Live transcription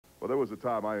there was a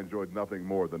time I enjoyed nothing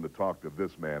more than to talk to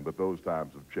this man, but those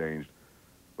times have changed.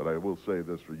 But I will say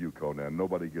this for you, Konnan.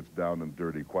 Nobody gets down and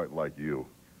dirty quite like you.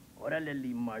 Órale,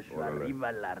 Lee Marshall,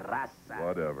 arriba la raza.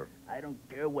 Whatever. I don't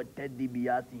care what Ted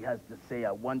DiBiase has to say.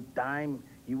 At one time,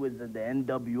 he was in the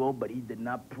NWO, but he did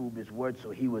not prove his word,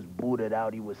 so he was booted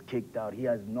out. He was kicked out. He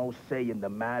has no say in the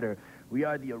matter. We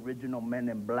are the original Men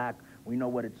in Black. We know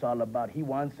what it's all about. He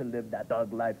wants to live that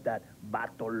thug life, that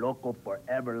vato loco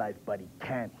forever life, but he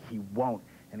can't. He won't.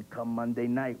 And come Monday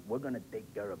night, we're going to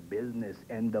take care of business,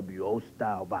 NWO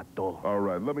style, vato. All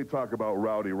right, let me talk about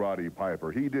Rowdy Roddy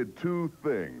Piper. He did two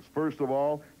things. First of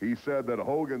all, he said that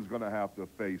Hogan's going to have to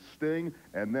face Sting,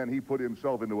 and then he put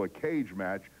himself into a cage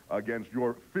match against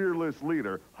your fearless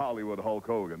leader, Hollywood Hulk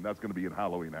Hogan. That's going to be in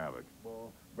Halloween Havoc.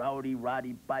 Well, Rowdy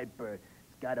Roddy Piper,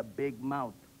 he's got a big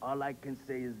mouth. All I can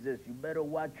say is this: you better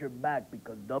watch your back,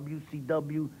 because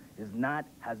WCW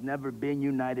has never been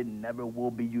united and never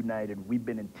will be united. We've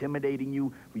been intimidating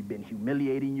you. We've been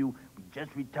humiliating you. We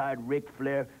just retired Ric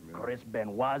Flair. Yeah. Chris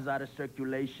Benoit's out of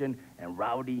circulation. And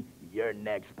Rowdy, you're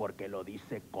next, porque lo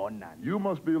dice Konnan. You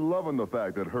must be loving the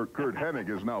fact that Kurt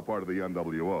Hennig is now part of the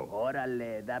NWO.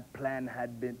 Órale, that plan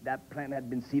had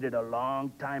been seated a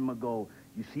long time ago.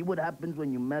 You see what happens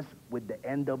when you mess with the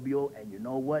NWO, and you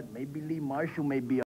know what? Maybe Lee Marshall may be